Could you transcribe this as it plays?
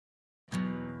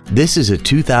This is a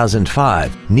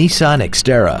 2005 Nissan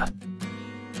Xterra.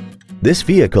 This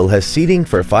vehicle has seating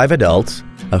for 5 adults,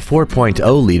 a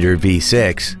 4.0-liter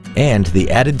V6, and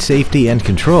the added safety and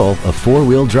control of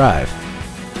 4-wheel drive.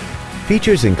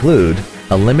 Features include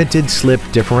a limited slip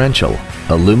differential,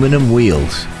 aluminum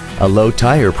wheels, a low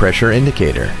tire pressure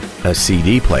indicator, a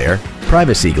CD player,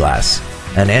 privacy glass,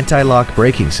 an anti-lock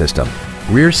braking system,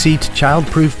 rear seat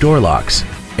child-proof door locks,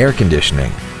 air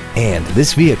conditioning, and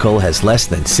this vehicle has less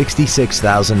than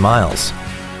 66,000 miles.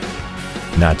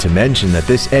 Not to mention that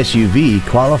this SUV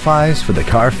qualifies for the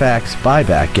Carfax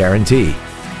buyback guarantee.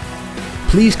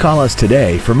 Please call us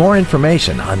today for more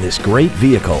information on this great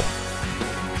vehicle.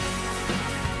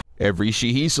 Every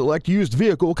Sheehy Select used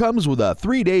vehicle comes with a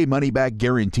 3-day money-back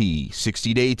guarantee,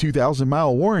 60-day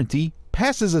 2,000-mile warranty,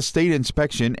 passes a state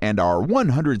inspection and our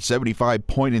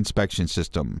 175-point inspection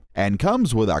system, and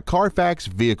comes with a Carfax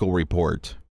vehicle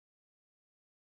report.